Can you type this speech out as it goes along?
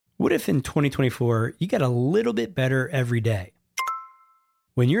What if in 2024, you got a little bit better every day?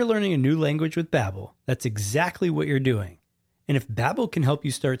 When you're learning a new language with Babbel, that's exactly what you're doing. And if Babbel can help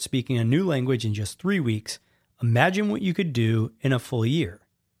you start speaking a new language in just 3 weeks, imagine what you could do in a full year.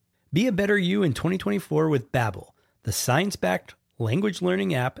 Be a better you in 2024 with Babbel, the science-backed language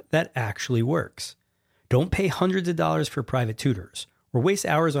learning app that actually works. Don't pay hundreds of dollars for private tutors or waste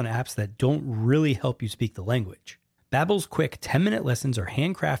hours on apps that don't really help you speak the language. Babbel's quick 10-minute lessons are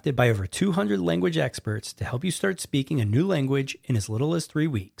handcrafted by over 200 language experts to help you start speaking a new language in as little as 3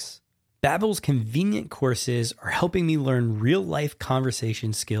 weeks. Babbel's convenient courses are helping me learn real-life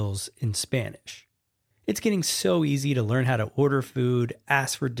conversation skills in Spanish. It's getting so easy to learn how to order food,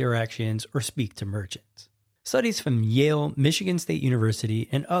 ask for directions, or speak to merchants. Studies from Yale, Michigan State University,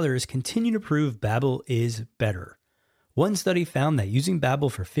 and others continue to prove Babbel is better. One study found that using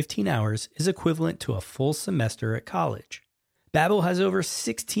Babbel for 15 hours is equivalent to a full semester at college. Babbel has over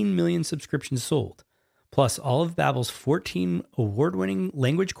 16 million subscriptions sold. Plus, all of Babbel's 14 award-winning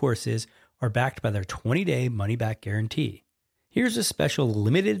language courses are backed by their 20-day money-back guarantee. Here's a special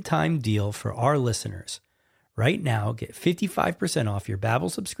limited-time deal for our listeners. Right now, get 55% off your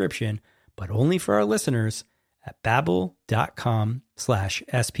Babbel subscription, but only for our listeners at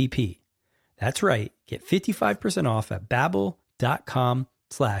babbel.com/SPP. That's right. Get 55% off at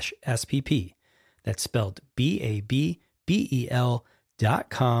babbel.com/SPP. That's spelled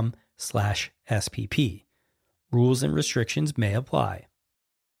BABBEL.com/SPP. Rules and restrictions may apply.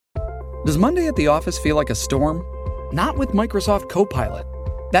 Does Monday at the office feel like a storm? Not with Microsoft Copilot.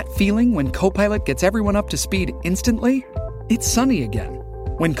 That feeling when Copilot gets everyone up to speed instantly? It's sunny again.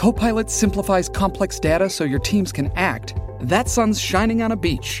 When Copilot simplifies complex data so your teams can act, that sun's shining on a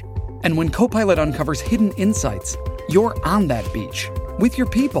beach. And when Copilot uncovers hidden insights, you're on that beach with your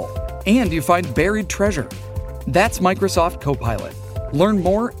people, and you find buried treasure. That's Microsoft Copilot. Learn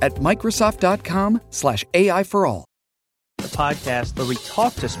more at Microsoft.com/AI for all. The podcast where we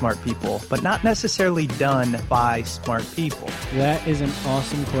talk to smart people, but not necessarily done by smart people. That is an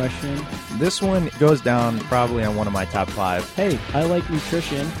awesome question. This one goes down probably on one of my top 5. Hey, I like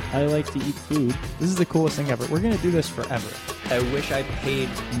nutrition. I like to eat food. This is the coolest thing ever. We're going to do this forever. I wish I paid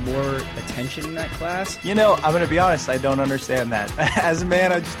more attention in that class. You know, I'm going to be honest, I don't understand that. As a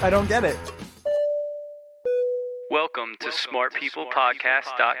man, I don't get it. Welcome to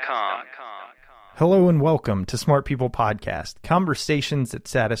smartpeoplepodcast.com. Hello and welcome to Smart People Podcast, conversations that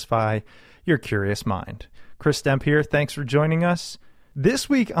satisfy your curious mind. Chris Stemp here. Thanks for joining us. This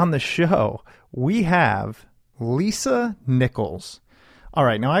week on the show, we have Lisa Nichols. All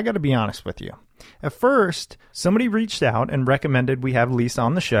right, now I got to be honest with you. At first, somebody reached out and recommended we have Lisa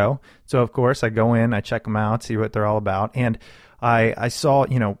on the show. So, of course, I go in, I check them out, see what they're all about. And I saw,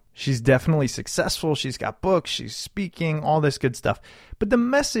 she's definitely successful. She's got books, she's speaking, all this good stuff. But the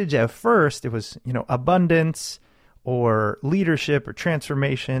message at first, it was, abundance or leadership or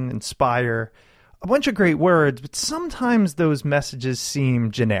transformation, inspire, a bunch of great words, but sometimes those messages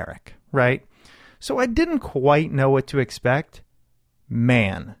seem generic, right? So I didn't quite know what to expect.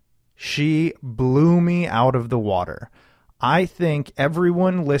 Man, she blew me out of the water. I think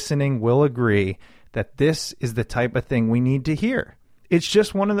everyone listening will agree that this is the type of thing we need to hear. It's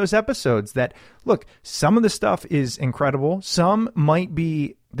just one of those episodes that, look, some of the stuff is incredible. Some might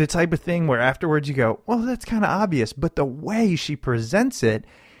be the type of thing where afterwards you go, well, that's kind of obvious. But the way she presents it,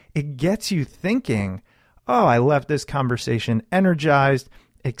 it gets you thinking, oh, I left this conversation energized,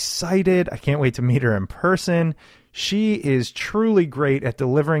 excited. I can't wait to meet her in person. She is truly great at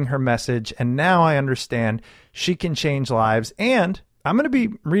delivering her message. And now I understand she can change lives. And I'm going to be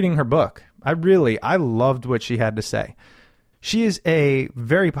reading her book. I loved what she had to say. She is a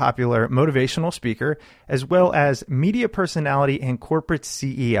very popular motivational speaker, as well as media personality and corporate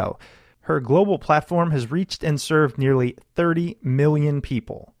CEO. Her global platform has reached and served nearly 30 million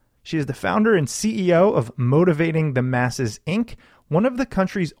people. She is the founder and CEO of Motivating the Masses, Inc., one of the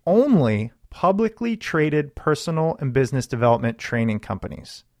country's only publicly traded personal and business development training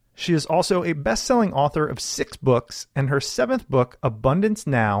companies. She is also a best-selling author of 6 books, and her 7th book, Abundance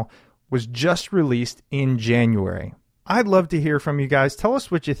Now, was just released in January. I'd love to hear from you guys. Tell us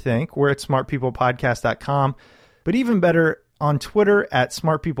what you think. We're at smartpeoplepodcast.com, but even better, on Twitter at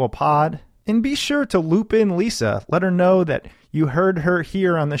smartpeoplepod. And be sure to loop in Lisa. Let her know that you heard her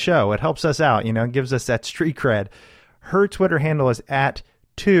here on the show. It helps us out, gives us that street cred. Her Twitter handle is at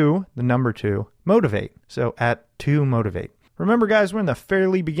 2, the number 2, motivate. So at 2 motivate. Remember, guys, we're in the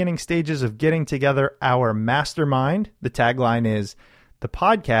fairly beginning stages of getting together our mastermind. The tagline is, the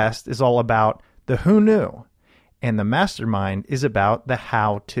podcast is all about the who knew, and the mastermind is about the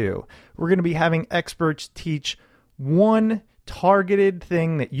how to. We're going to be having experts teach 1 targeted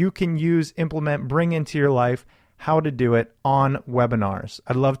thing that you can use, implement, bring into your life, how to do it on webinars.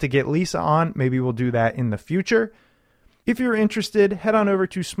 I'd love to get Lisa on. Maybe we'll do that in the future. If you're interested, head on over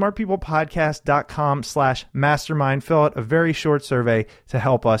to smartpeoplepodcast.com/mastermind. Fill out a very short survey to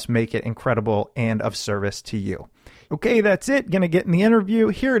help us make it incredible and of service to you. Okay, that's it. Going to get in the interview.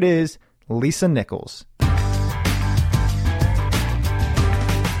 Here it is, Lisa Nichols.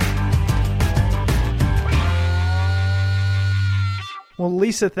 Well,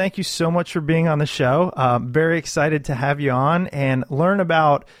 Lisa, thank you so much for being on the show. Very excited to have you on and learn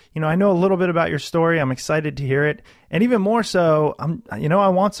about, I know a little bit about your story. I'm excited to hear it. And even more so, I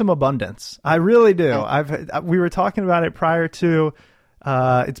want some abundance. I really do. We were talking about it prior to,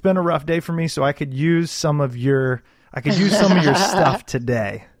 it's been a rough day for me, so I could use some of your stuff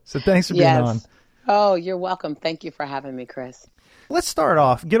today. So thanks for being on. Oh, you're welcome. Thank you for having me, Chris. Let's start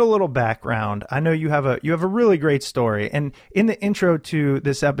off, get a little background. I know you have a really great story. And in the intro to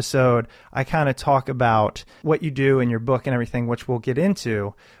this episode, I kind of talk about what you do in your book and everything, which we'll get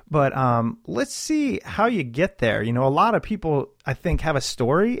into. But let's see how you get there. A lot of people, I think, have a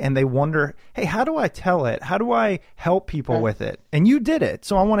story and they wonder, hey, how do I tell it? How do I help people with it? And you did it.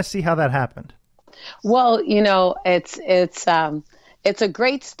 So I want to see how that happened. Well, it's a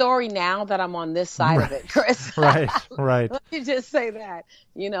great story now that I'm on this side of it, Chris. Right. Let me just say that,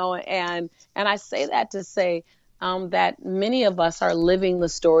 and I say that to say that many of us are living the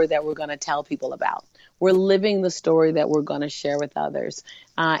story that we're going to tell people about. We're living the story that we're going to share with others.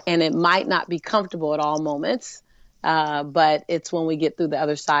 And it might not be comfortable at all moments, but it's when we get through the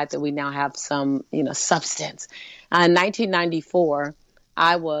other side that we now have some, substance. In 1994,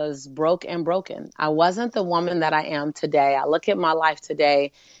 I was broke and broken. I wasn't the woman that I am today. I look at my life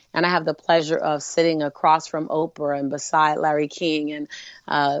today and I have the pleasure of sitting across from Oprah and beside Larry King and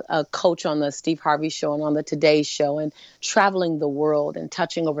a coach on the Steve Harvey Show and on the Today Show and traveling the world and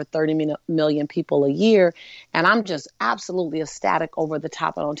touching over 30 million people a year. And I'm just absolutely ecstatic, over the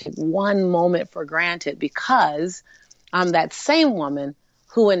top. I don't take one moment for granted because I'm that same woman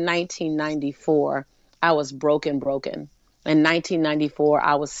who in 1994, I was broken. In 1993,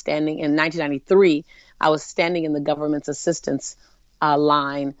 I was standing in the government's assistance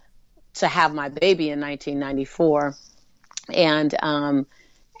line to have my baby in 1994. And I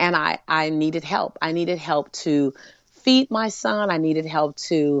needed help. I needed help to feed my son. I needed help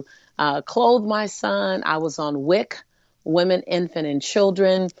to clothe my son. I was on WIC, Women, Infant, and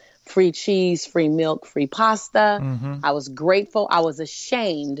Children, free cheese, free milk, free pasta. Mm-hmm. I was grateful. I was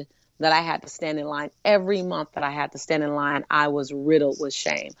ashamed that I had to stand in line. Every month that I had to stand in line, I was riddled with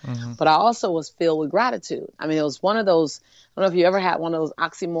shame. Mm-hmm. But I also was filled with gratitude. I mean, it was one of those, I don't know if you ever had one of those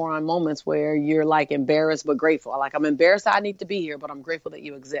oxymoron moments where you're like embarrassed but grateful. Like, I'm embarrassed I need to be here, but I'm grateful that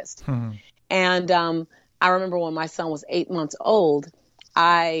you exist. Mm-hmm. And I remember when my son was 8 months old,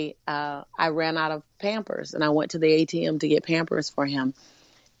 I ran out of Pampers and I went to the ATM to get Pampers for him.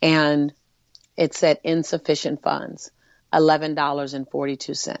 And it said insufficient funds,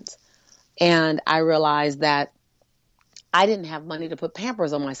 $11.42. And I realized that I didn't have money to put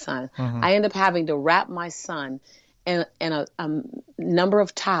Pampers on my son. Mm-hmm. I ended up having to wrap my son in a number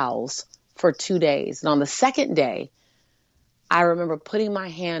of towels for 2 days. And on the second day, I remember putting my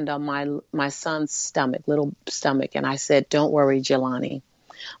hand on my son's stomach, little stomach, and I said, "Don't worry, Jelani.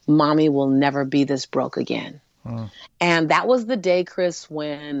 Mommy will never be this broke again." Mm. And that was the day, Chris,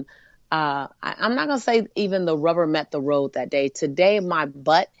 when I'm not going to say even the rubber met the road that day. Today, my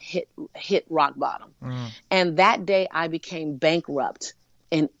butt hit rock bottom. Mm. And that day, I became bankrupt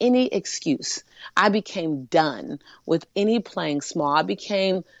in any excuse. I became done with any playing small. I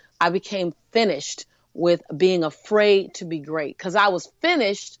became finished with being afraid to be great because I was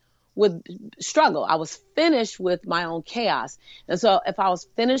finished with struggle. I was finished with my own chaos. And so if I was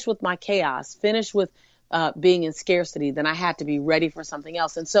finished with my chaos, finished with being in scarcity, then I had to be ready for something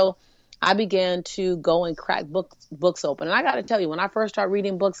else. And so I began to go and crack books open. And I got to tell you, when I first started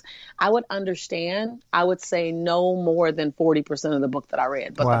reading books, I would say no more than 40% of the book that I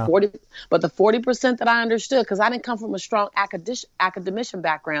read. But wow. the 40% that I understood, because I didn't come from a strong academician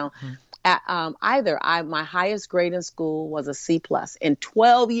background either. My highest grade in school was a C+. In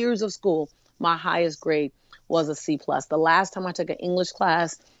 12 years of school, my highest grade was a C+. The last time I took an English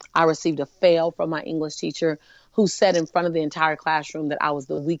class, I received a fail from my English teacher, who said in front of the entire classroom that I was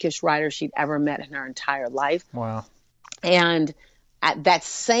the weakest writer she'd ever met in her entire life. Wow. And at that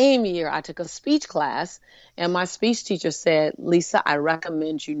same year, I took a speech class, and my speech teacher said, "Lisa, I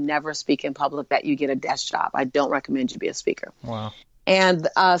recommend you never speak in public, that you get a desk job. I don't recommend you be a speaker." Wow. And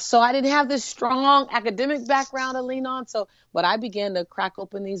so I didn't have this strong academic background to lean on. But I began to crack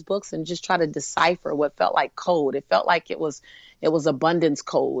open these books and just try to decipher what felt like code. It felt like it was abundance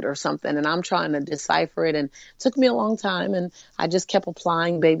code or something. And I'm trying to decipher it. And it took me a long time. And I just kept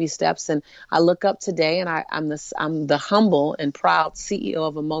applying baby steps. And I look up today, and I'm the humble and proud CEO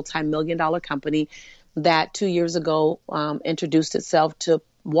of a multi-million-dollar company that 2 years ago introduced itself to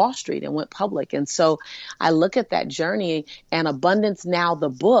Wall Street and went public. And so I look at that journey, and Abundance Now, the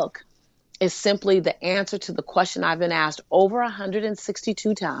book, is simply the answer to the question I've been asked over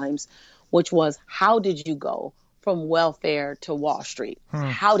 162 times, which was, how did you go from welfare to Wall Street?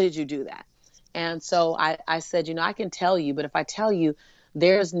 How did you do that? And so I said, I can tell you, but if I tell you,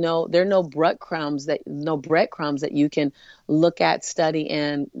 there are no breadcrumbs that you can look at, study,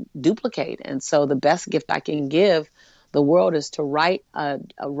 and duplicate. And so the best gift I can give the world is to write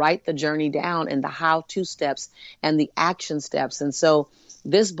the journey down and the how-to steps and the action steps. And so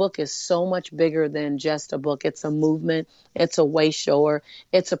this book is so much bigger than just a book. It's a movement. It's a way shower.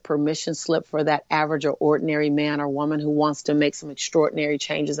 It's a permission slip for that average or ordinary man or woman who wants to make some extraordinary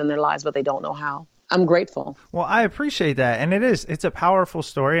changes in their lives, but they don't know how. I'm grateful. Well, I appreciate that. And it's a powerful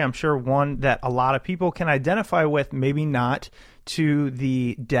story. I'm sure one that a lot of people can identify with, maybe not to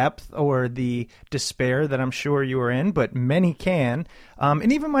the depth or the despair that I'm sure you are in, but many can.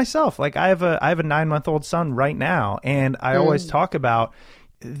 And even myself, like I have a 9-month-old son right now, and I always talk about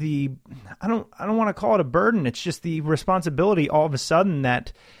I don't want to call it a burden. It's just the responsibility all of a sudden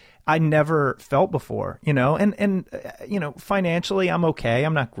that I never felt before, and financially I'm okay.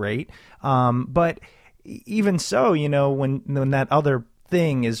 I'm not great. But even so, when that other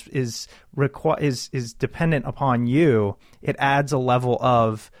thing is dependent upon you, it adds a level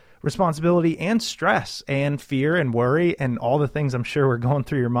of responsibility and stress and fear and worry and all the things I'm sure were going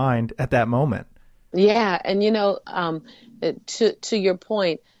through your mind at that moment. Yeah. And, to your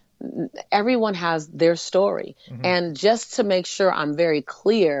point, everyone has their story. Mm-hmm. And just to make sure I'm very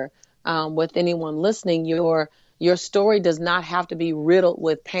clear with anyone listening, your story does not have to be riddled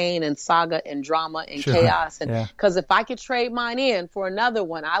with pain and saga and drama and chaos. And because if I could trade mine in for another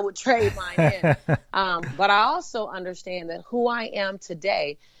one, I would trade mine in. But I also understand that who I am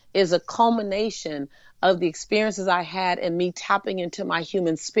today is a culmination of the experiences I had and me tapping into my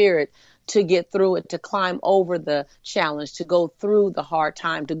human spirit to get through it, to climb over the challenge, to go through the hard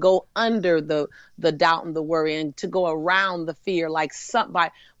time, to go under the doubt and the worry, and to go around the fear. Like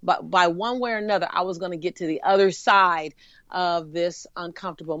by one way or another, I was going to get to the other side of this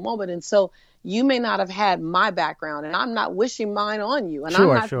uncomfortable moment. And so you may not have had my background, and I'm not wishing mine on you. And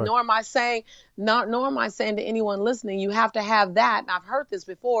nor am I saying to anyone listening, you have to have that. And I've heard this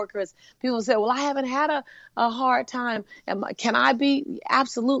before, because people say, well, I haven't had a hard time. Can I be?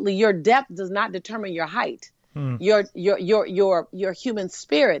 Absolutely. Your depth does not determine your height. Your human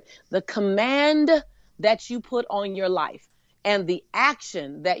spirit, the command that you put on your life and the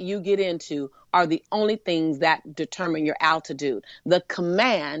action that you get into are the only things that determine your altitude. The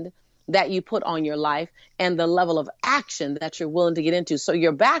command that you put on your life and the level of action that you're willing to get into. So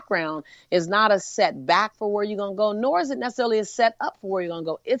your background is not a setback for where you're going to go, nor is it necessarily a set up for where you're going to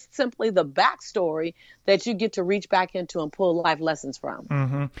go. It's simply the backstory that you get to reach back into and pull life lessons from.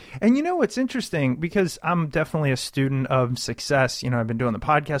 Mm-hmm. And it's interesting, because I'm definitely a student of success. I've been doing the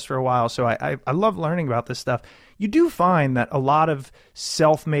podcast for a while, so I love learning about this stuff. You do find that a lot of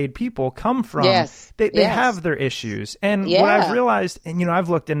self-made people come from, they have their issues. And what I've realized, and I've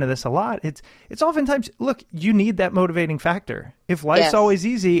looked into this a lot, it's oftentimes, look, you need that motivating factor. If life's always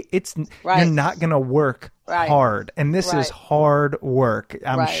easy, you're not going to work hard. And this is hard work.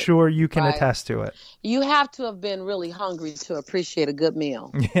 I'm sure you can attest to it. You have to have been really hungry to appreciate a good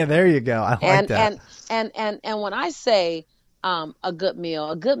meal. Yeah, there you go. I like that. And when I say a good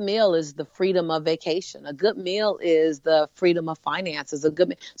meal is the freedom of vacation. A good meal is the freedom of finances.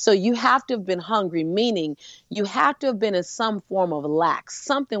 So you have to have been hungry, meaning you have to have been in some form of lack.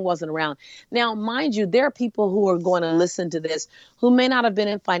 Something wasn't around. Now, mind you, there are people who are going to listen to this who may not have been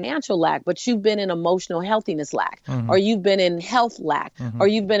in financial lack, but you've been in emotional healthiness lack, or you've been in health lack, or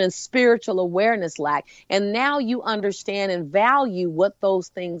you've been in spiritual awareness lack. And now you understand and value what those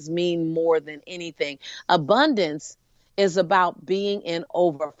things mean more than anything. Abundance is about being in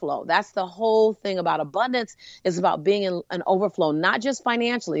overflow. That's the whole thing about abundance, is about being in an overflow, not just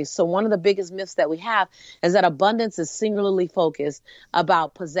financially. So one of the biggest myths that we have is that abundance is singularly focused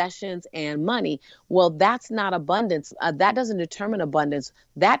about possessions and money. Well, that's not abundance. That doesn't determine abundance.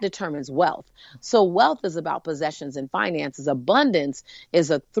 That determines wealth. So wealth is about possessions and finances. Abundance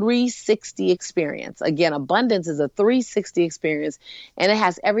is a 360 experience. Again, abundance is a 360 experience, and it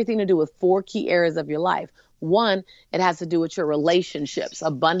has everything to do with 4 key areas of your life. One, it has to do with your relationships.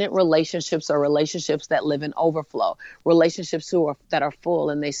 Abundant relationships are relationships that live in overflow, relationships that are full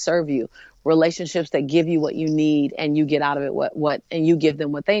and they serve you, relationships that give you what you need and you get out of it and you give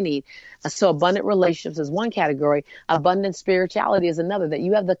them what they need. So abundant relationships is one category. Abundant spirituality is another, that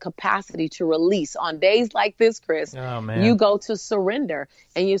you have the capacity to release. On days like this, Chris, you go to surrender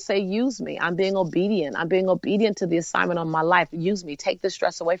and you say, use me. I'm being obedient. I'm being obedient to the assignment on my life. Use me. Take the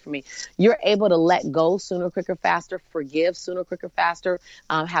stress away from me. You're able to let go sooner, quicker, faster, forgive sooner, quicker, faster,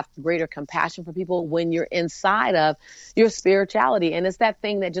 have greater compassion for people when you're inside of your spirituality. And it's that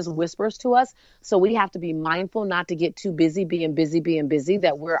thing that just whispers to us. So we have to be mindful not to get too busy, being busy,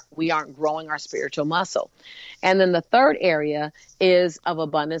 that we aren't growing our spiritual muscle. And then the third area is of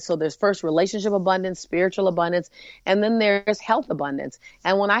abundance. So there's first relationship abundance, spiritual abundance, and then there's health abundance.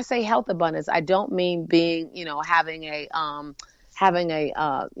 And when I say health abundance, I don't mean being, having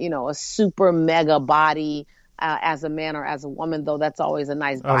a super mega body as a man or as a woman, though that's always a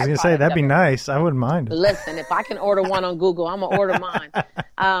nice byproduct. I was going to say, that'd be nice. I wouldn't mind. Listen, if I can order one on Google, I'm going to order mine.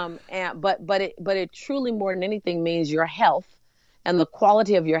 But it truly, more than anything, means your health and the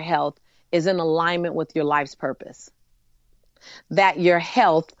quality of your health is in alignment with your life's purpose. That your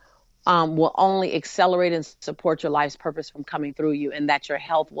health will only accelerate and support your life's purpose from coming through you, and that your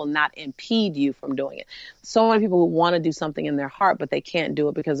health will not impede you from doing it. So many people who want to do something in their heart, but they can't do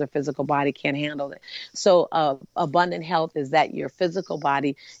it because their physical body can't handle it. So abundant health is that your physical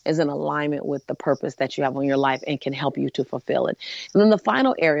body is in alignment with the purpose that you have on your life and can help you to fulfill it. And then the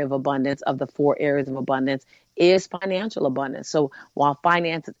final area of abundance, of the 4 areas of abundance, is financial abundance. So while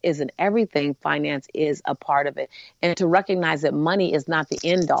finance isn't everything, finance is a part of it. And to recognize that money is not the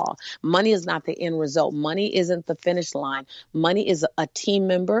end all. Money is not the end result. Money isn't the finish line. Money is a team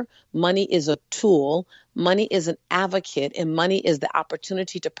member. Money is a tool. Money is an advocate. And money is the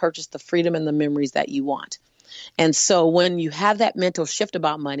opportunity to purchase the freedom and the memories that you want. And so when you have that mental shift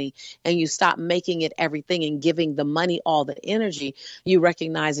about money and you stop making it everything and giving the money all the energy, you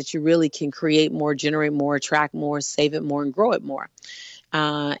recognize that you really can create more, generate more, attract more, save it more, and grow it more.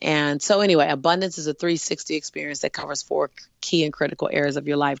 And so anyway, abundance is a 360 experience that covers 4 key and critical areas of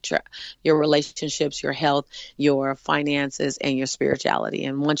your life: your relationships, your health, your finances, and your spirituality.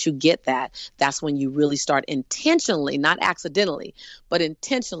 And once you get that, that's when you really start intentionally, not accidentally, but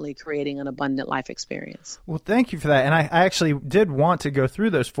intentionally creating an abundant life experience. Well, thank you for that. And I actually did want to go through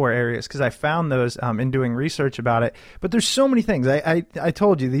those 4 areas because I found those in doing research about it. But there's so many things. I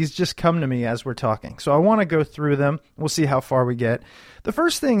told you, these just come to me as we're talking. So I want to go through them. We'll see how far we get. The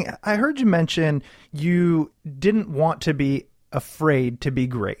first thing, I heard you mention you didn't want to be afraid to be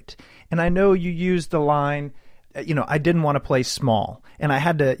great. And I know you used the line, I didn't want to play small. And I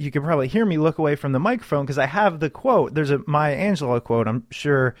had to, you could probably hear me look away from the microphone because I have the quote. There's a Maya Angelou quote I'm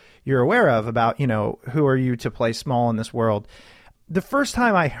sure you're aware of about, who are you to play small in this world? The first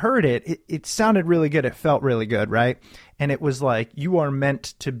time I heard it sounded really good. It felt really good, right? And it was like, you are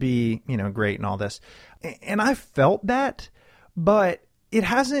meant to be, great and all this. And I felt that, but it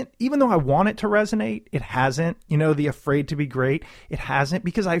hasn't, even though I want it to resonate, it hasn't, the afraid to be great, it hasn't,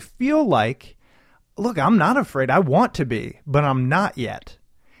 because I feel like, look, I'm not afraid. I want to be, but I'm not yet.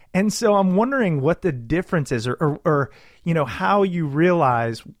 And so I'm wondering what the difference is or how you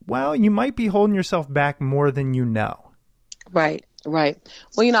realize, well, you might be holding yourself back more than you know. Right.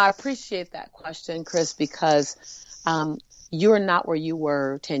 Well, I appreciate that question, Chris, because you're not where you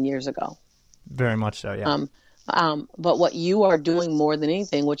were 10 years ago. Very much so, yeah. But what you are doing more than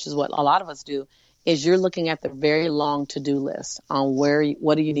anything, which is what a lot of us do, is you're looking at the very long to-do list on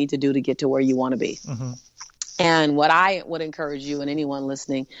what do you need to do to get to where you want to be. Mm-hmm. And what I would encourage you and anyone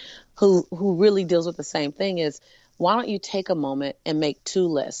listening who really deals with the same thing is, why don't you take a moment and make 2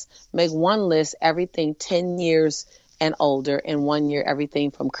 lists? Make one list, everything 10 years and older, and 1 year,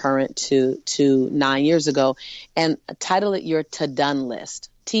 everything from current to 9 years ago, and title it your to-done list.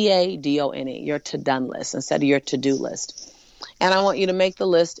 TADONE, your to-done list instead of your to-do list. And I want you to make the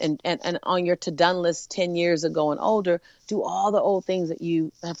list and on your to-done list 10 years ago and older, do all the old things that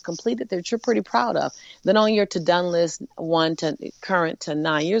you have completed that you're pretty proud of. Then on your to-done list 1 to current to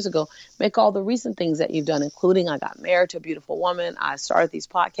 9 years ago, make all the recent things that you've done, including I got married to a beautiful woman, I started these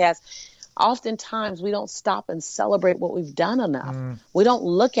podcasts. Oftentimes we don't stop and celebrate what we've done enough. We don't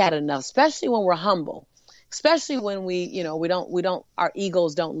look at it enough, especially when we're humble. Especially when we don't, our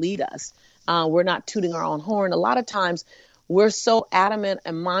egos don't lead us. We're not tooting our own horn. A lot of times we're so adamant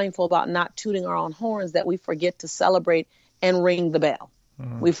and mindful about not tooting our own horns that we forget to celebrate and ring the bell.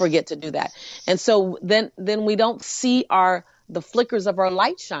 Mm-hmm. We forget to do that. And so then we don't see the flickers of our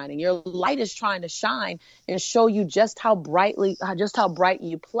light shining. Your light is trying to shine and show you just how bright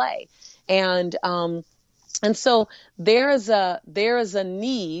you play. And And so there is a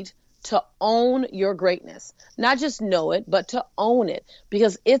need to own your greatness, not just know it, but to own it,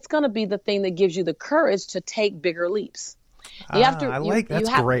 because it's going to be the thing that gives you the courage to take bigger leaps. That's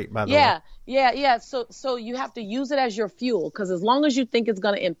great, by the way. Yeah. So you have to use it as your fuel, because as long as you think it's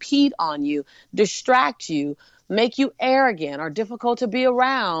going to impede on you, distract you, make you arrogant or difficult to be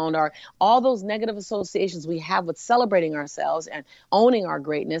around, or all those negative associations we have with celebrating ourselves and owning our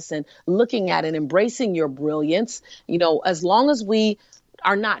greatness and looking at and embracing your brilliance, as long as we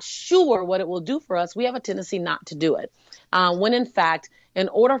are not sure what it will do for us, we have a tendency not to do it. When in fact, in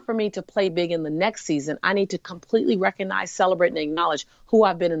order for me to play big in the next season, I need to completely recognize, celebrate, and acknowledge who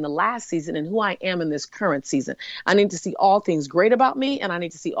I've been in the last season and who I am in this current season. I need to see all things great about me, and I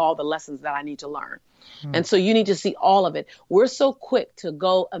need to see all the lessons that I need to learn. And so you need to see all of it. We're so quick to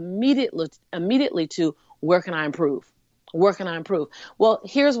go immediately to, where can I improve? Where can I improve? Well,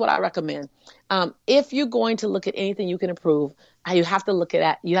 here's what I recommend. If you're going to look at anything you can improve, you have to look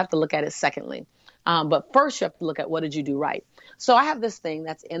at it secondly. But first you have to look at, what did you do right? So I have this thing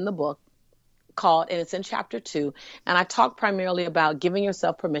that's in the book and it's in chapter 2, and I talk primarily about giving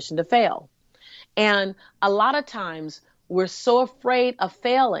yourself permission to fail. And a lot of times we're so afraid of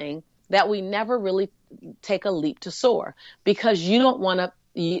failing that we never really take a leap to soar, because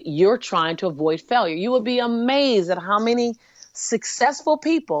you're trying to avoid failure. You would be amazed at how many successful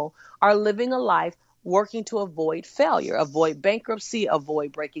people are living a life working to avoid failure, avoid bankruptcy,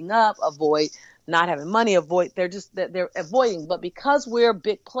 avoid breaking up, avoid not having money, they're avoiding. But because we're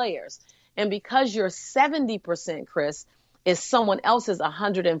big players, and because your 70%, Chris, is someone else's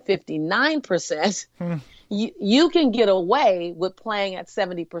 159%, you can get away with playing at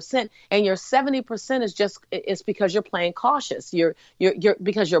 70%, and your 70% is because you're playing cautious.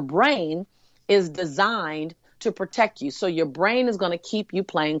 Because your brain is designed to protect you. So your brain is going to keep you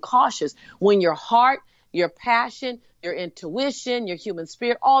playing cautious, when your heart, your passion, your intuition, your human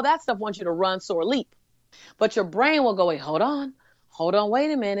spirit, all that stuff wants you to run, soar, leap. But your brain will go, wait, hold on,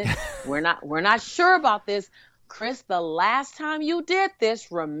 wait a minute. We're not sure about this. Chris, the last time you did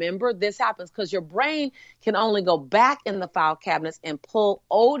this, remember this happens, because your brain can only go back in the file cabinets and pull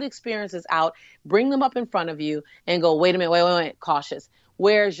old experiences out, bring them up in front of you and go, wait a minute, wait, cautious.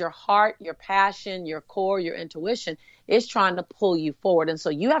 Whereas your heart, your passion, your core, your intuition is trying to pull you forward. And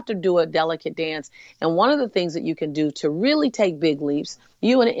so you have to do a delicate dance. And one of the things that you can do to really take big leaps,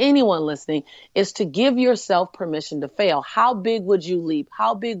 you and anyone listening, is to give yourself permission to fail. How big would you leap?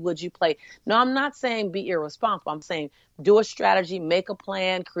 How big would you play? No, I'm not saying be irresponsible. I'm saying do a strategy, make a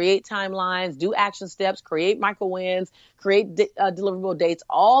plan, create timelines, do action steps, create micro wins, create deliverable dates,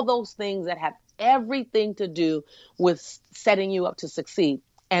 all those things that have everything to do with setting you up to succeed.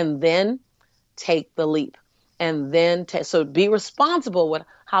 And then take the leap. And then so be responsible with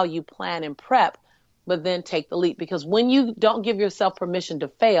how you plan and prep, but then take the leap. Because when you don't give yourself permission to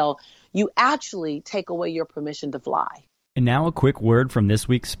fail, you actually take away your permission to fly. And now a quick word from this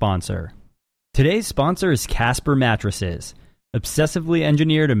week's sponsor. Today's sponsor is Casper Mattresses, obsessively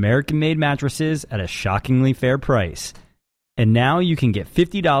engineered American-made mattresses at a shockingly fair price. And now you can get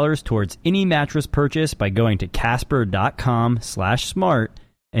 $50 towards any mattress purchase by going to casper.com/smart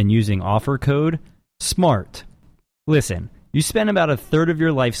and using offer code SMART. Listen, you spend about a third of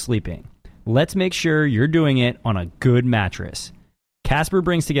your life sleeping. Let's make sure you're doing it on a good mattress. Casper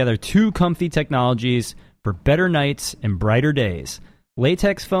brings together two comfy technologies for better nights and brighter days: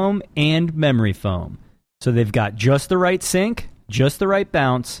 latex foam and memory foam. So they've got just the right sink, just the right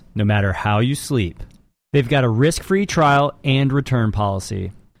bounce, no matter how you sleep. They've got a risk-free trial and return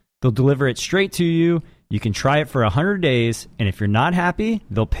policy. They'll deliver it straight to you. You can try it for 100 days, and if you're not happy,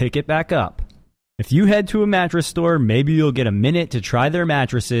 they'll pick it back up. If you head to a mattress store, maybe you'll get a minute to try their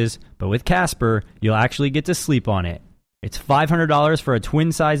mattresses, but with Casper, you'll actually get to sleep on it. It's $500 for a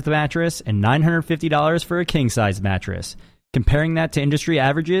twin-sized mattress and $950 for a king-sized mattress. Comparing that to industry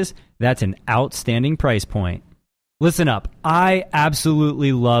averages, that's an outstanding price point. Listen up, I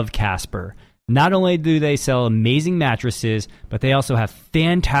absolutely love Casper. Not only do they sell amazing mattresses, but they also have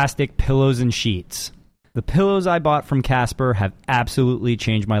fantastic pillows and sheets. The pillows I bought from Casper have absolutely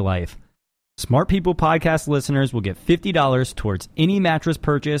changed my life. Smart People Podcast listeners will get $50 towards any mattress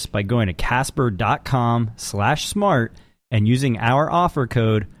purchase by going to casper.com/smart and using our offer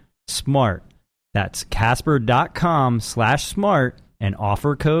code SMART. That's casper.com/smart and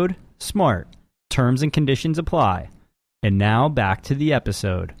offer code SMART. Terms and conditions apply. And now back to the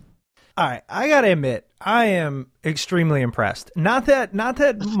episode. All right, I gotta admit, I am extremely impressed. Not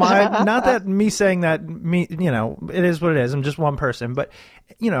that me saying that it is what it is. I'm just one person, but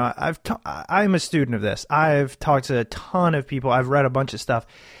I'm a student of this. I've talked to a ton of people. I've read a bunch of stuff,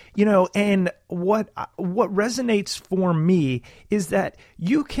 and what resonates for me is that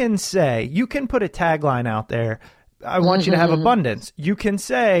you can put a tagline out there. I want you to have abundance. You can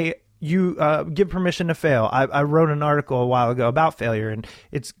say, you give permission to fail. I wrote an article a while ago about failure, and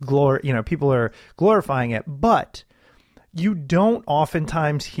it's people are glorifying it, but you don't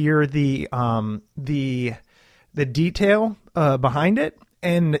oftentimes hear the detail behind it.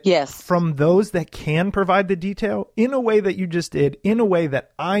 And yes, from those that can provide the detail in a way that you just did, in a way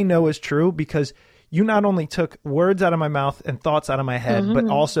that I know is true, because you not only took words out of my mouth and thoughts out of my head, but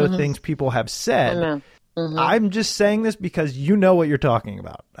also things people have said. I'm just saying this because you know what you're talking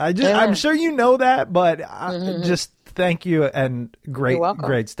about. I'm sure you know that, but just thank you and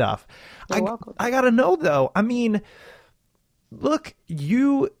great stuff. You're welcome. I got to know though. I mean, look,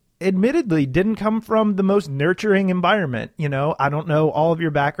 you admittedly didn't come from the most nurturing environment. I don't know all of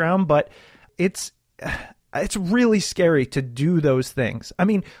your background, but it's really scary to do those things. I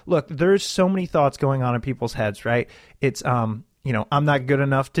mean, look, there's so many thoughts going on in people's heads, right? It's, I'm not good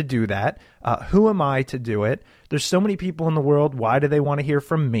enough to do that. Who am I to do it? There's so many people in the world. Why do they want to hear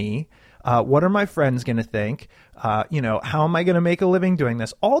from me? What are my friends going to think? How am I going to make a living doing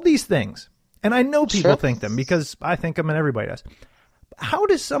this? All these things. And I know people think them because I think them and everybody does. How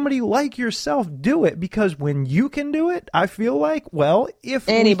does somebody like yourself do it? Because when you can do it, I feel like, well, if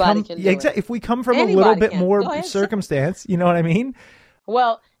anybody can do it. If we come from a little bit more circumstance, you know what I mean?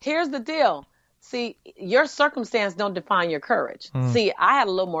 Well, here's the deal. See, your circumstance don't define your courage. See, I had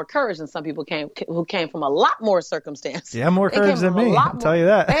a little more courage than some people who came from a lot more circumstance. Yeah, more courage than me, I'll tell you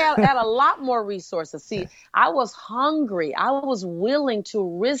that. They had a lot more resources. See, I was hungry. I was willing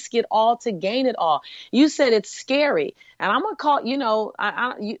to risk it all to gain it all. You said it's scary. And I'm going to call,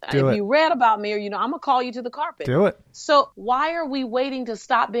 if you read about me or, I'm going to call you to the carpet. Do it. So why are we waiting to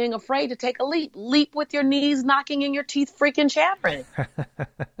stop being afraid to take a leap? Leap with your knees knocking and your teeth freaking chattering.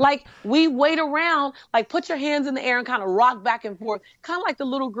 Like we wait around, like put your hands in the air and kind of rock back and forth. Kind of like the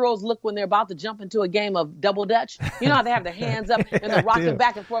little girls look when they're about to jump into a game of double dutch. You know how they have their hands up and they're rocking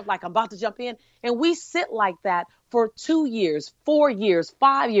back and forth like I'm about to jump in. And we sit like that for 2 years, 4 years,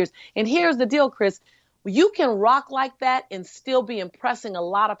 5 years. And here's the deal, Chris. You can rock like that and still be impressing a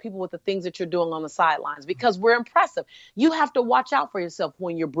lot of people with the things that you're doing on the sidelines because we're impressive. You have to watch out for yourself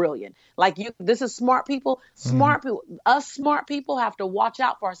when you're brilliant. This is smart people. Us smart people have to watch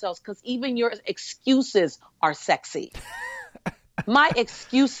out for ourselves because even your excuses are sexy. My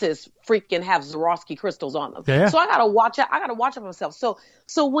excuses freaking have Swarovski crystals on them. Yeah. So I got to watch out. I got to watch out for myself.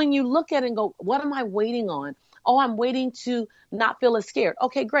 So when you look at it and go, what am I waiting on? Oh, I'm waiting to not feel as scared.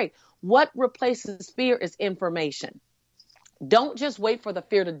 Okay, great. What replaces fear is information. Don't just wait for the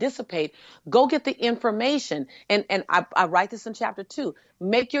fear to dissipate. Go get the information. And I write this in chapter 2.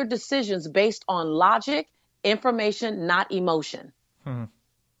 Make your decisions based on logic, information, not emotion.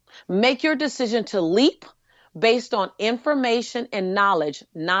 Make your decision to leap based on information and knowledge,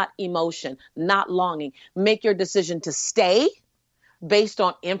 not emotion, not longing. Make your decision to stay based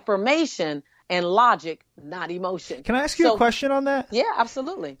on information and logic, not emotion. Can I ask you a question on that? Yeah,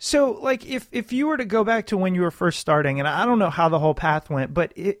 absolutely. So, like, if you were to go back to when you were first starting, and I don't know how the whole path went,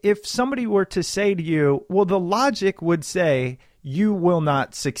 but if somebody were to say to you, well, the logic would say you will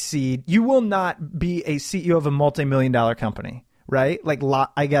not succeed, you will not be a CEO of a multi-million-dollar company, right? Like,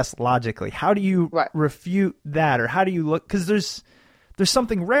 I guess logically, how do you refute that, or how do you look? Because there's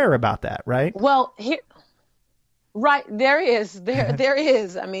something rare about that, right? Well, Right. There is.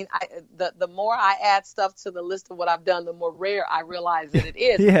 I mean, the more I add stuff to the list of what I've done, the more rare I realize that it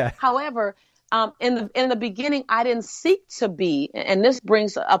is. Yeah. However, in the beginning, I didn't seek to be, and this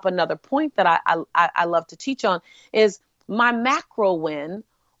brings up another point that I love to teach on, is my macro win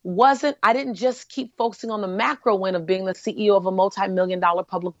I didn't just keep focusing on the macro win of being the CEO of a multi-million-dollar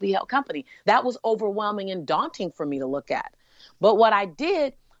publicly held company. That was overwhelming and daunting for me to look at. But what I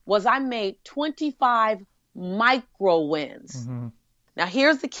did was I made 25 micro wins. Now,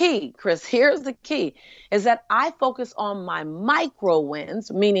 here's the key, Chris. Here's the key is that I focus on my micro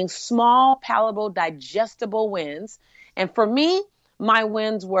wins, meaning small, palatable, digestible wins. And for me, my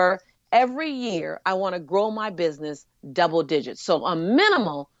wins were every year I want to grow my business double digits. So a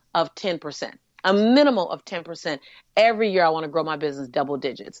minimal of 10%, a minimal of 10%. Every year I want to grow my business double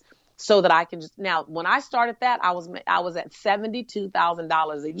digits so that I can now, when I started that, I was at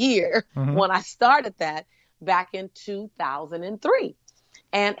 $72,000 a year when I started that back in 2003.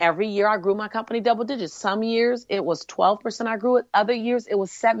 And every year I grew my company double digits. Some years it was 12% I grew it. Other years it was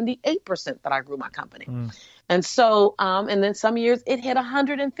 78% that I grew my company. And so, and then some years it hit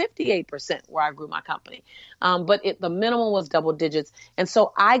 158% where I grew my company. But the minimum was double digits. And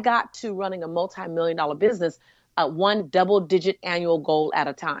so I got to running a multi-million-dollar business, one double-digit annual goal at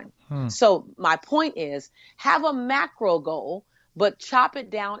a time. So my point is, have a macro goal, but chop it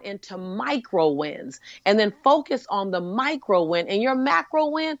down into micro wins and then focus on the micro win. And your macro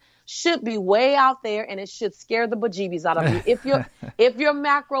win should be way out there, and it should scare the bejeebies out of you. If your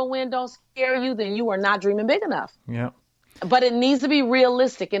macro win don't scare you, then you are not dreaming big enough. Yeah. But it needs to be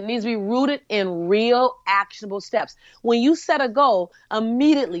realistic. It needs to be rooted in real actionable steps. When you set a goal,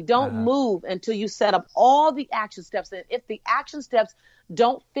 immediately don't move until you set up all the action steps. And if the action steps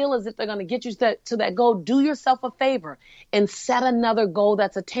don't feel as if they're going to get you to that goal, do yourself a favor and set another goal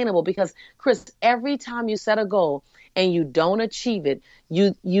that's attainable. Because, Chris, every time you set a goal and you don't achieve it,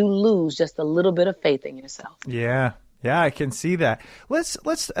 you lose just a little bit of faith in yourself. Yeah. Yeah, I can see that. Let's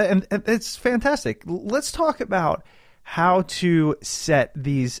and it's fantastic. Let's talk about how to set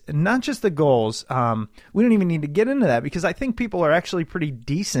these, not just the goals. We don't even need to get into that because I think people are actually pretty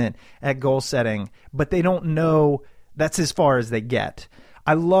decent at goal setting, but they don't know that's as far as they get.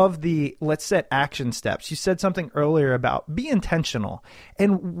 I love let's set action steps. You said something earlier about be intentional.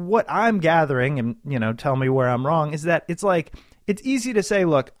 And what I'm gathering, and tell me where I'm wrong, is that it's like, it's easy to say,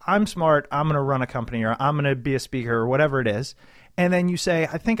 look, I'm smart, I'm going to run a company, or I'm going to be a speaker, or whatever it is. And then you say,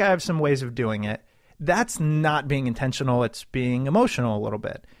 I think I have some ways of doing it. That's not being intentional. It's being emotional a little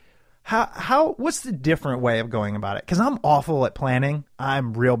bit. What's the different way of going about it? Because I'm awful at planning.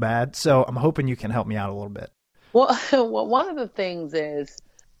 I'm real bad. So I'm hoping you can help me out a little bit. Well, one of the things is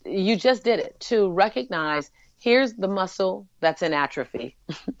you just did it, to recognize here's the muscle that's in atrophy.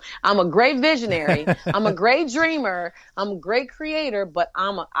 I'm a great visionary. I'm a great dreamer. I'm a great creator, but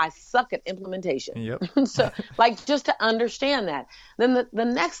I suck at implementation. Yep. So just to understand that. Then the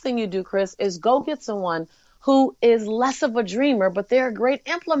next thing you do, Chris, is go get someone who is less of a dreamer, but they're a great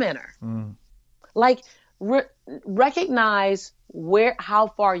implementer. Recognize how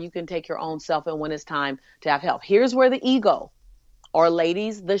far you can take your own self and when it's time to have help. Here's where the ego, or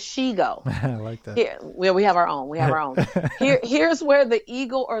ladies, the she-go. I like that. Here, we have our own. We have our own. Here's where the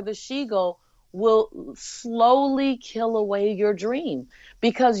ego or the she-go will slowly kill away your dream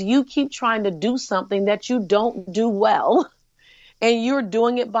because you keep trying to do something that you don't do well. And you're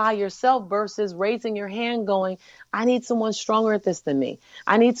doing it by yourself versus raising your hand going, I need someone stronger at this than me.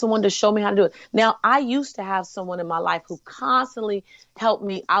 I need someone to show me how to do it. Now, I used to have someone in my life who constantly helped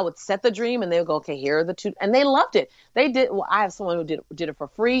me. I would set the dream and they would go, okay, here are the two. And they loved it. They did. Well, I have someone who did it for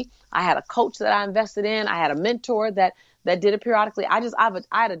free. I had a coach that I invested in. I had a mentor that did it periodically. I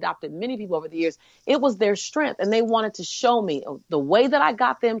had adopted many people over the years. It was their strength. And they wanted to show me. The way that I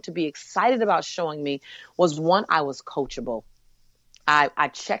got them to be excited about showing me was, one, I was coachable. I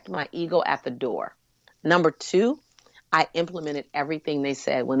checked my ego at the door. Number two, I implemented everything they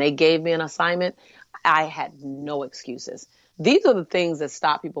said. When they gave me an assignment, I had no excuses. These are the things that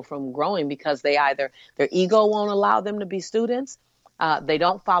stop people from growing because their ego won't allow them to be students. They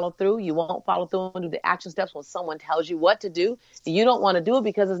don't follow through. You won't follow through and do the action steps when someone tells you what to do. You don't want to do it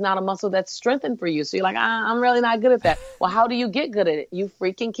because it's not a muscle that's strengthened for you. So you're like, I'm really not good at that. Well, how do you get good at it? You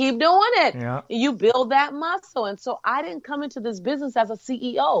freaking keep doing it. Yeah. You build that muscle. And so I didn't come into this business as a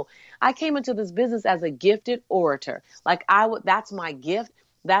CEO. I came into this business as a gifted orator. That's my gift.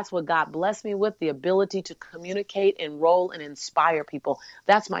 That's what God blessed me with, the ability to communicate, enroll, and inspire people.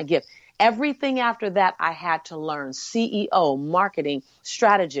 That's my gift. Everything after that, I had to learn CEO, marketing,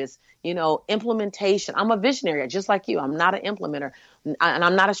 strategist, implementation. I'm a visionary, just like you. I'm not an implementer and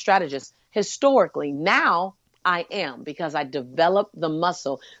I'm not a strategist. Historically, now I am because I developed the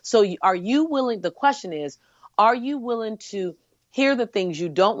muscle. So are you willing? The question is, are you willing to hear the things you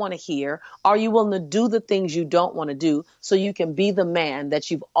don't want to hear? Are you willing to do the things you don't want to do so you can be the man that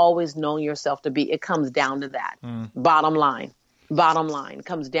you've always known yourself to be? It comes down to that. Bottom line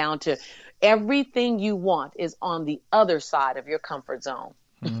comes down to everything you want is on the other side of your comfort zone.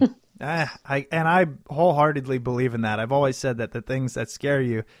 I wholeheartedly believe in that. I've always said that the things that scare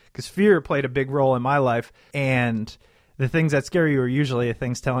you, because fear played a big role in my life, and the things that scare you are usually the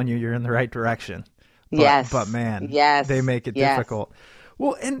things telling you you're in the right direction. But man, they make it difficult.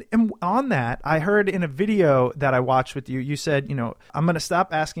 Well, and on that, I heard in a video that I watched with you, you said, I'm going to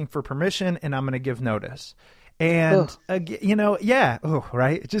stop asking for permission and I'm going to give notice. And,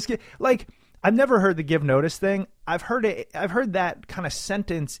 right? I've never heard the give notice thing. I've heard that kind of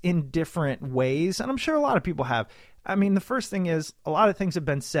sentence in different ways, and I'm sure a lot of people have. I mean, the first thing is a lot of things have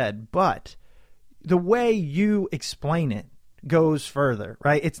been said, but the way you explain it goes further,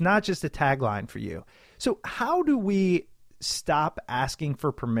 right? It's not just a tagline for you. So how do we stop asking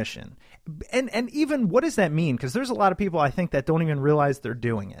for permission? And even what does that mean? Because there's a lot of people, I think, that don't even realize they're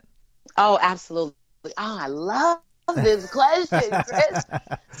doing it. Oh, absolutely. Oh, I love this question, Chris.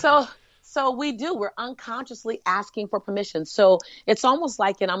 So we do. We're unconsciously asking for permission. So it's almost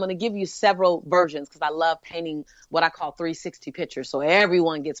like, and I'm going to give you several versions because I love painting what I call 360 pictures. So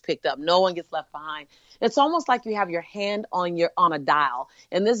everyone gets picked up. No one gets left behind. It's almost like you have your hand on a dial,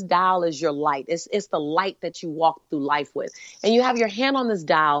 and this dial is your light. It's the light that you walk through life with. And you have your hand on this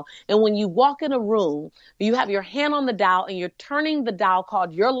dial, and when you walk in a room, you have your hand on the dial, and you're turning the dial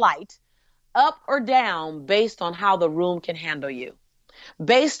called your light up or down based on how the room can handle you,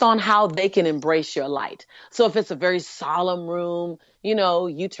 based on how they can embrace your light. So if it's a very solemn room,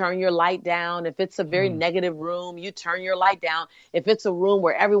 you turn your light down. If it's a very negative room, you turn your light down. If it's a room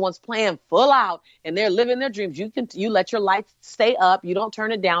where everyone's playing full out and they're living their dreams, you let your light stay up. You don't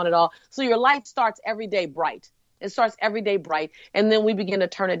turn it down at all. So your light starts every day bright. It starts every day bright, and then we begin to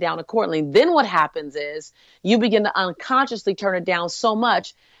turn it down accordingly. Then what happens is you begin to unconsciously turn it down so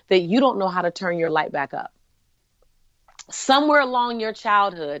much that you don't know how to turn your light back up. Somewhere along your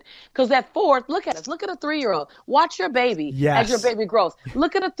childhood, because at 4, look at us. Look at a 3-year-old. Watch your baby as your baby grows.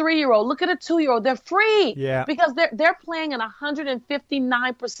 Look at a 3-year-old. Look at a 2-year-old. They're free because they're playing in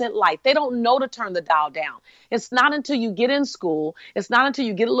 159% light. They don't know to turn the dial down. It's not until you get in school. It's not until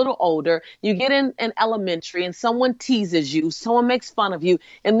you get a little older. You get in elementary and someone teases you. Someone makes fun of you.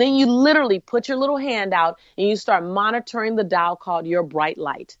 And then you literally put your little hand out and you start monitoring the dial called your bright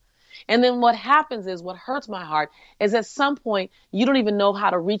light. And then what happens is, what hurts my heart is at some point, you don't even know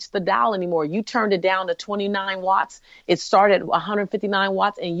how to reach the dial anymore. You turned it down to 29 watts. It started at 159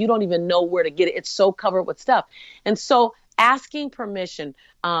 watts and you don't even know where to get it. It's so covered with stuff. And so asking permission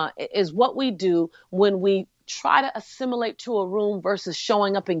is what we do when we try to assimilate to a room versus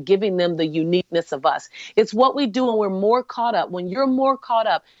showing up and giving them the uniqueness of us. It's what we do when we're more caught up, when you're more caught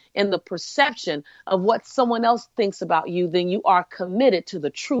up in the perception of what someone else thinks about you than you are committed to the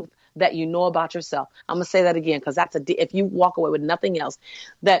truth that you know about yourself. I'm going to say that again, because if you walk away with nothing else,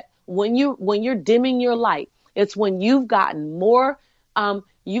 that when you're dimming your light, it's when you've gotten more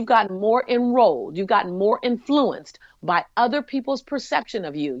enrolled, you've gotten more influenced by other people's perception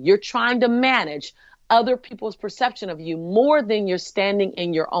of you. You're trying to manage other people's perception of you more than you're standing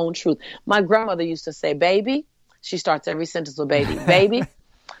in your own truth. My grandmother used to say, baby, she starts every sentence with baby,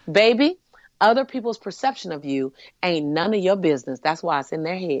 baby, other people's perception of you ain't none of your business. That's why it's in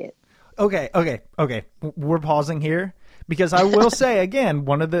their head. Okay. We're pausing here because I will say again,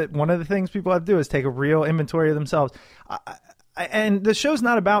 one of the things people have to do is take a real inventory of themselves. And the show's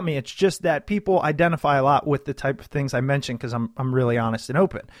not about me. It's just that people identify a lot with the type of things I mentioned because I'm really honest and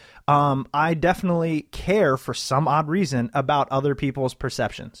open. I definitely care for some odd reason about other people's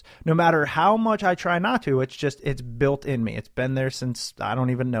perceptions. No matter how much I try not to, it's built in me. It's been there since I don't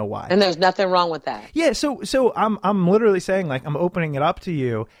even know why. And there's nothing wrong with that. Yeah. So I'm literally saying, like, I'm opening it up to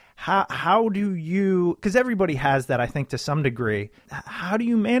you. How do you, because everybody has that, I think, to some degree. How do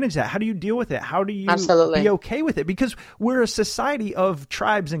you manage that? How do you deal with it? How do you be okay with it? Because we're a society of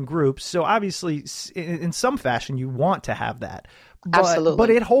tribes and groups. So obviously, in some fashion, you want to have that. But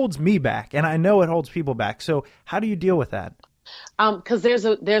it holds me back, and I know it holds people back. So how do you deal with that? Because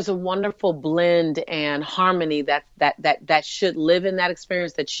there's a wonderful blend and harmony that should live in that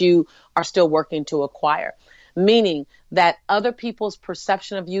experience that you are still working to acquire. Meaning that other people's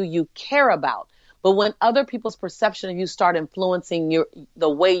perception of you care about. But when other people's perception of you start influencing the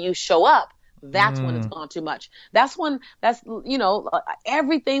way you show up, that's when it's gone too much. That's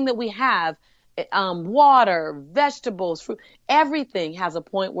everything that we have, water, vegetables, fruit, everything has a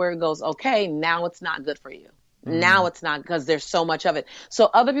point where it goes, okay, now it's not good for you. Now it's not, because there's so much of it. So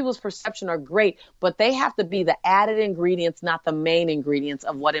other people's perception are great, but they have to be the added ingredients, not the main ingredients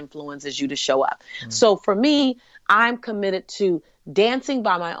of what influences you to show up. So for me, I'm committed to dancing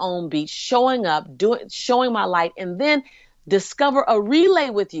by my own beat, showing up, showing my light, and then discover a relay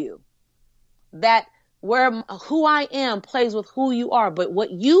with you that where who I am plays with who you are. But what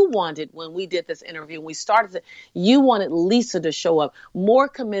you wanted when we did this interview, when we started it, you wanted Lisa to show up more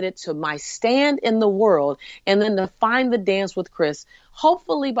committed to my stand in the world, and then to find the dance with Chris.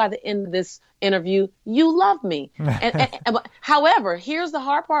 Hopefully by the end of this interview, you love me. However, here's the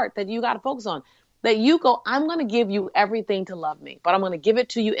hard part that you got to focus on. That you go, I'm going to give you everything to love me, but I'm going to give it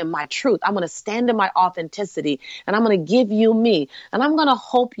to you in my truth. I'm going to stand in my authenticity, and I'm going to give you me, and I'm going to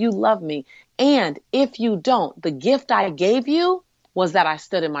hope you love me. And if you don't, the gift I gave you was that I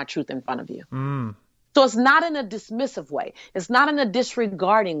stood in my truth in front of you. So it's not in a dismissive way. It's not in a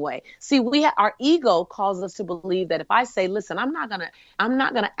disregarding way. See, our ego calls us to believe that if I say, listen, I'm not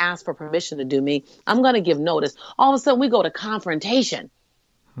going to ask for permission to do me. I'm going to give notice. All of a sudden we go to confrontation.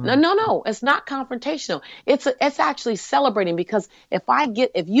 No, it's not confrontational. It's actually celebrating, because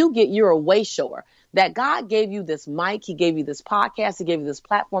if you get your way shower, that God gave you this mic, he gave you this podcast, he gave you this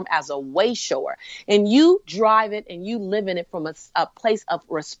platform as a way shower, and you drive it and you live in it from a place of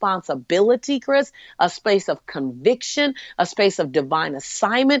responsibility, Chris, a space of conviction, a space of divine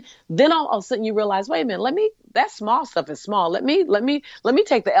assignment. Then all of a sudden you realize, wait a minute, that small stuff is small. Let me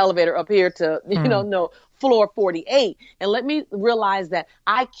take the elevator up here to, floor 48. And let me realize that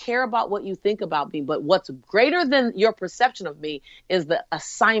I care about what you think about me, but what's greater than your perception of me is the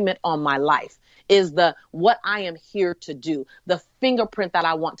assignment on my life, is what I am here to do, the fingerprint that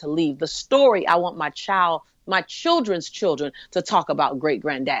I want to leave, the story I want my children's children to talk about great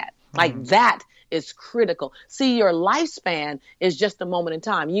granddad. Like that is critical. See, your lifespan is just a moment in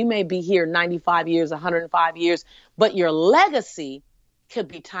time. You may be here 95 years, 105 years, but your legacy could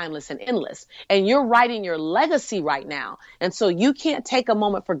be timeless and endless. And you're writing your legacy right now. And so you can't take a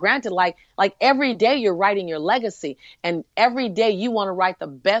moment for granted. Like every day you're writing your legacy, and every day you want to write the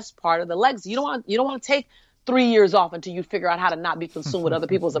best part of the legacy. You don't want to take 3 years off until you figure out how to not be consumed with other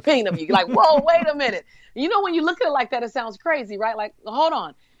people's opinion of you. You're like, whoa, wait a minute. When you look at it like that, it sounds crazy, right? Like, hold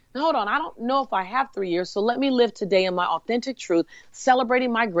on. I don't know if I have 3 years. So let me live today in my authentic truth, celebrating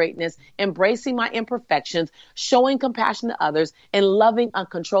my greatness, embracing my imperfections, showing compassion to others, and loving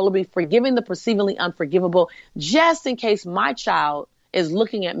uncontrollably, forgiving the perceivingly unforgivable, just in case my child is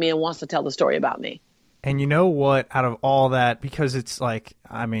looking at me and wants to tell the story about me. And you know what, out of all that, because it's like,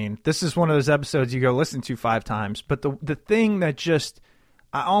 this is one of those episodes you go listen to 5 times, but the thing that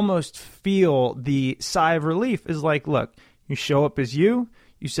I almost feel the sigh of relief is like, look, you show up as you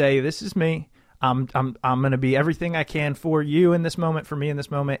say, this is me. I'm going to be everything I can for you in this moment, for me in this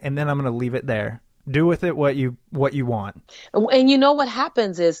moment, and then I'm going to leave it there. Do with it what you want. And you know what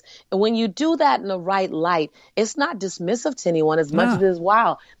happens is when you do that in the right light, it's not dismissive to anyone as much as it is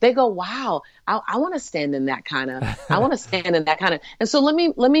wow. They go, wow, I want to stand in that kind of, And so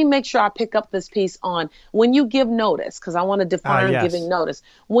let me make sure I pick up this piece on when you give notice, because I want to define giving notice.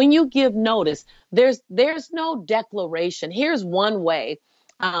 When you give notice, there's no declaration. Here's one way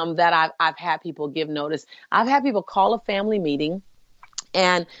that I've had people give notice. I've had people call a family meeting,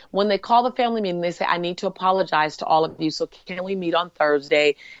 and when they call the family meeting, they say, I need to apologize to all of you. So can we meet on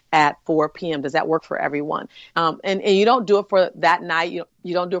Thursday at 4 p.m.? Does that work for everyone? And you don't do it for that night. You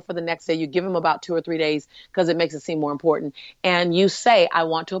don't do it for the next day. You give them about 2 or 3 days because it makes it seem more important. And you say, I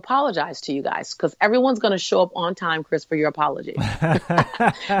want to apologize to you guys, because everyone's going to show up on time, Chris, for your apology.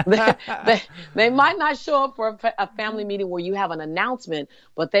 They might not show up for a family meeting where you have an announcement,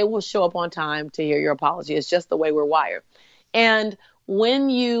 but they will show up on time to hear your apology. It's just the way we're wired. And when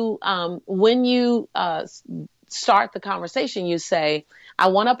you start the conversation, you say, I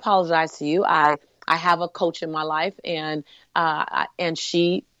want to apologize to you. I have a coach in my life, and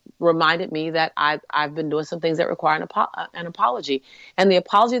she reminded me that I've been doing some things that require an apology. And the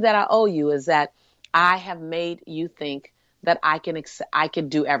apology that I owe you is that I have made you think that I can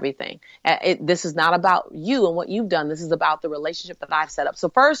do everything. This is not about you and what you've done. This is about the relationship that I've set up. So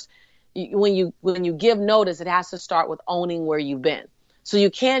first, when you give notice, it has to start with owning where you've been. So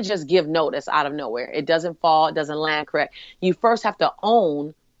you can't just give notice out of nowhere. It doesn't fall, it doesn't land correct. You first have to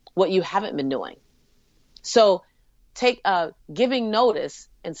own what you haven't been doing. So giving notice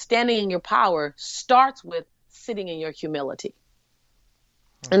and standing in your power starts with sitting in your humility.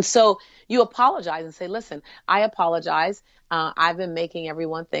 And so you apologize and say, listen, I apologize. I've been making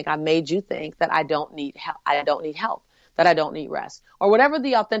everyone think, I made you think that I don't need help. That I don't need rest, or whatever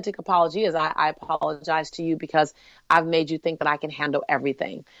the authentic apology is. I apologize to you because I've made you think that I can handle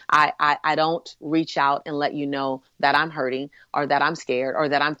everything. I don't reach out and let you know that I'm hurting or that I'm scared or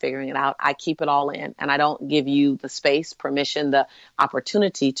that I'm figuring it out. I keep it all in, and I don't give you the space, permission, the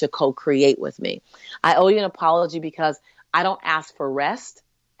opportunity to co-create with me. I owe you an apology because I don't ask for rest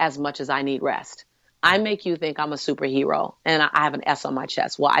as much as I need rest. I make you think I'm a superhero and I have an S on my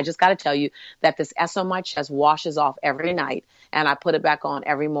chest. Well, I just got to tell you that this S on my chest washes off every night, and I put it back on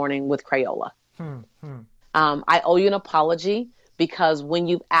every morning with Crayola. I owe you an apology because when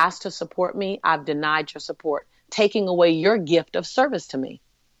you've asked to support me, I've denied your support, taking away your gift of service to me,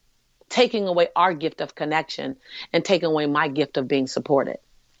 taking away our gift of connection, and taking away my gift of being supported.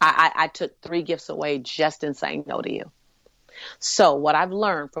 I took 3 gifts away just in saying no to you. So what I've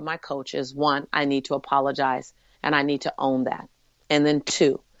learned from my coach is 1, I need to apologize, and I need to own that. And then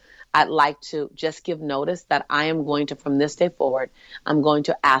 2, I'd like to just give notice that I am going to, from this day forward, I'm going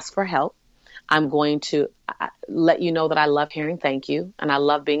to ask for help. I'm going to let you know that I love hearing thank you and I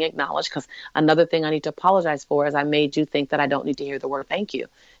love being acknowledged, because another thing I need to apologize for is I made you think that I don't need to hear the word thank you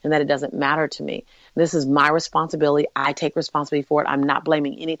and that it doesn't matter to me. This is my responsibility. I take responsibility for it. I'm not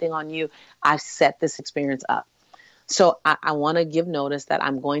blaming anything on you. I've set this experience up. So I want to give notice that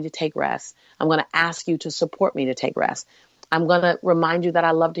I'm going to take rest. I'm going to ask you to support me to take rest. I'm going to remind you that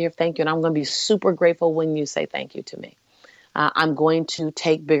I love to hear thank you, and I'm going to be super grateful when you say thank you to me. I'm going to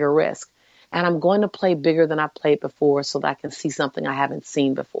take bigger risk, and I'm going to play bigger than I've played before so that I can see something I haven't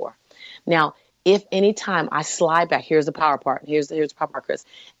seen before. Now, if any time I slide back, here's the power part. Here's the power part, Chris.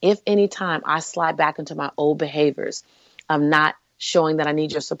 If any time I slide back into my old behaviors of not showing that I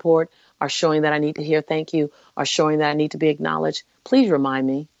need your support, or showing that I need to hear thank you, or showing that I need to be acknowledged, please remind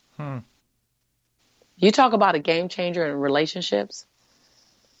me. You talk about a game changer in relationships.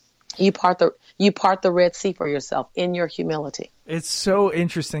 You part the Red Sea for yourself in your humility. It's so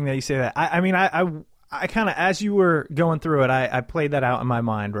interesting that you say that. I mean, I kind of, as you were going through it, I played that out in my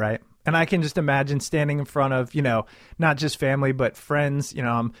mind, right? And I can just imagine standing in front of, not just family, but friends.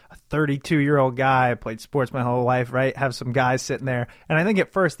 I'm a 32-year-old guy. I played sports my whole life, right? Have some guys sitting there. And I think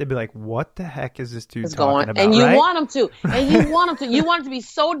at first they'd be like, what the heck is this dude talking about? And you right? want them to. And you want them to. You want it to be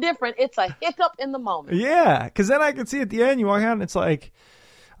so different. It's a hiccup in the moment. Yeah. Because then I can see at the end, you walk out and it's like,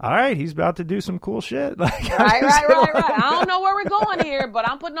 all right, he's about to do some cool shit. Right. I don't know where we're going here, but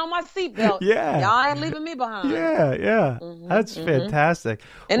I'm putting on my seatbelt. Yeah. Y'all ain't leaving me behind. Yeah. That's fantastic.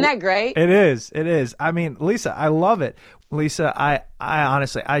 Isn't that great? It is. I mean, Lisa, I love it. Lisa, I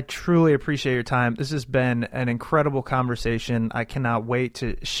honestly, I truly appreciate your time. This has been an incredible conversation. I cannot wait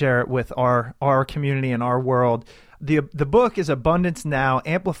to share it with our community and our world. The book is Abundance Now,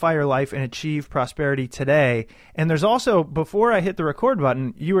 Amplify Your Life and Achieve Prosperity Today. And there's also, before I hit the record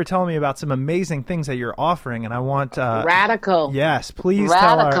button, you were telling me about some amazing things that you're offering, and I want Radical. Yes, please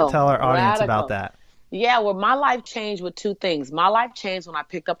tell our audience about that. Yeah, well, my life changed with two things. My life changed when I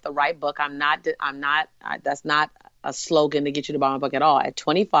picked up the right book. That's not a slogan to get you to buy my book at all. At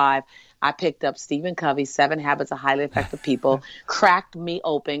 25, I picked up Stephen Covey's 7 Habits of Highly Effective People, cracked me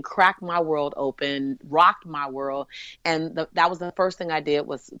open, cracked my world open, rocked my world. And that was the first thing I did,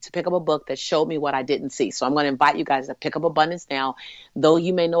 was to pick up a book that showed me what I didn't see. So I'm going to invite you guys to pick up Abundance Now. Though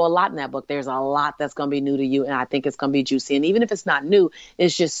you may know a lot in that book, there's a lot that's going to be new to you, and I think it's going to be juicy. And even if it's not new,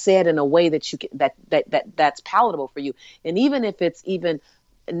 it's just said in a way that you can, that's palatable for you. And even if it's even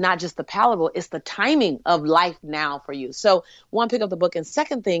not just the palatable, it's the timing of life now for you. So one, pick up the book. And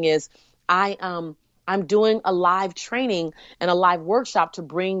second thing is, I'm doing a live training and a live workshop to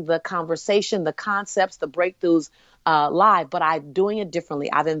bring the conversation, the concepts, the breakthroughs live, but I'm doing it differently.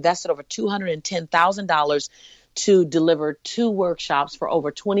 I've invested over $210,000 to deliver 2 workshops for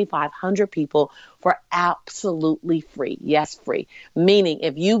over 2,500 people for absolutely free. Yes, free. Meaning,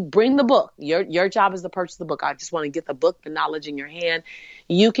 if you bring the book, your job is to purchase the book. I just want to get the book, the knowledge in your hand.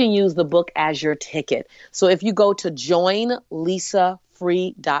 You can use the book as your ticket. So if you go to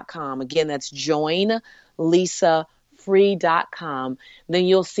joinlisafree.com, again, that's joinlisafree.com, then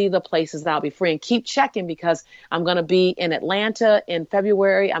you'll see the places that'll be free. And keep checking, because I'm going to be in Atlanta in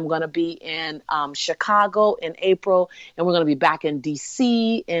February. I'm going to be in Chicago in April, and we're going to be back in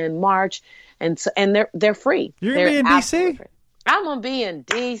DC in March. And they're free. You're going to be in DC? Free. I'm going to be in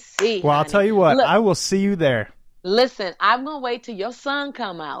DC. Well, honey. I'll tell you what, look, I will see you there. Listen, I'm going to wait till your sun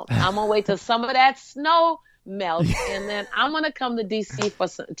come out. I'm going to wait till some of that snow melts, and then I'm going to come to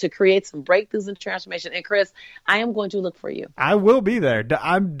DC to create some breakthroughs and transformation. And Chris, I am going to look for you. I will be there.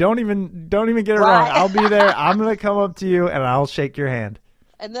 Don't even get it wrong. I'll be there. I'm going to come up to you and I'll shake your hand.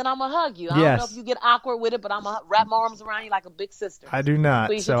 And then I'm going to hug you. I don't know if you get awkward with it, but I'm going to wrap my arms around you like a big sister. I do not,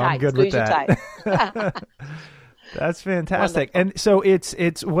 Squeeze so I'm good Squeeze with that. That's fantastic. Wonderful. And so it's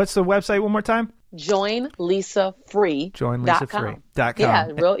what's the website one more time? JoinLisaFree.com. Yeah,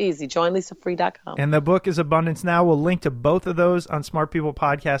 real easy. JoinLisaFree.com. And the book is Abundance Now. We'll link to both of those on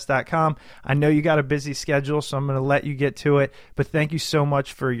smartpeoplepodcast.com. I know you got a busy schedule, so I'm going to let you get to it. But thank you so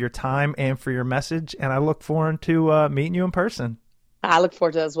much for your time and for your message. And I look forward to meeting you in person. I look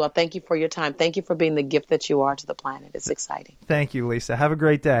forward to it as well. Thank you for your time. Thank you for being the gift that you are to the planet. It's exciting. Thank you, Lisa. Have a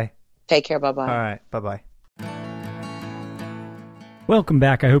great day. Take care. Bye-bye. All right. Bye-bye. Welcome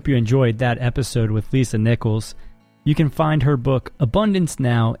back. I hope you enjoyed that episode with Lisa Nichols. You can find her book, Abundance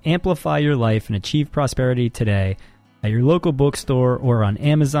Now, Amplify Your Life and Achieve Prosperity Today, at your local bookstore or on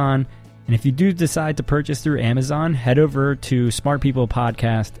Amazon. And if you do decide to purchase through Amazon, head over to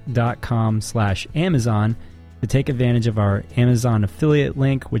smartpeoplepodcast.com/Amazon to take advantage of our Amazon affiliate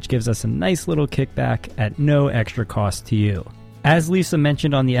link, which gives us a nice little kickback at no extra cost to you. As Lisa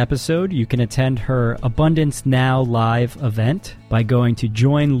mentioned on the episode, you can attend her Abundance Now live event by going to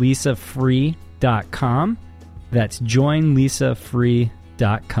joinlisafree.com. That's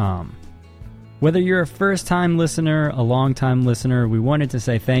joinlisafree.com. Whether you're a first-time listener, a long-time listener, we wanted to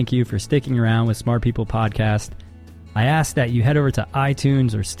say thank you for sticking around with Smart People Podcast. I ask that you head over to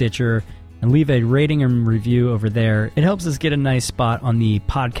iTunes or Stitcher and leave a rating and review over there. It helps us get a nice spot on the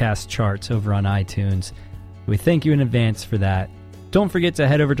podcast charts over on iTunes. We thank you in advance for that. Don't forget to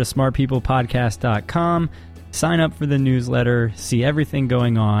head over to smartpeoplepodcast.com, sign up for the newsletter, see everything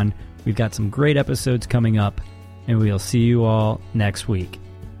going on. We've got some great episodes coming up, and we'll see you all next week.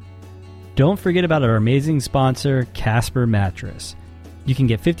 Don't forget about our amazing sponsor, Casper Mattress. You can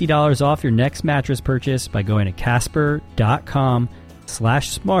get $50 off your next mattress purchase by going to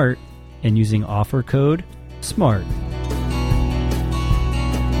casper.com/smart and using offer code SMART.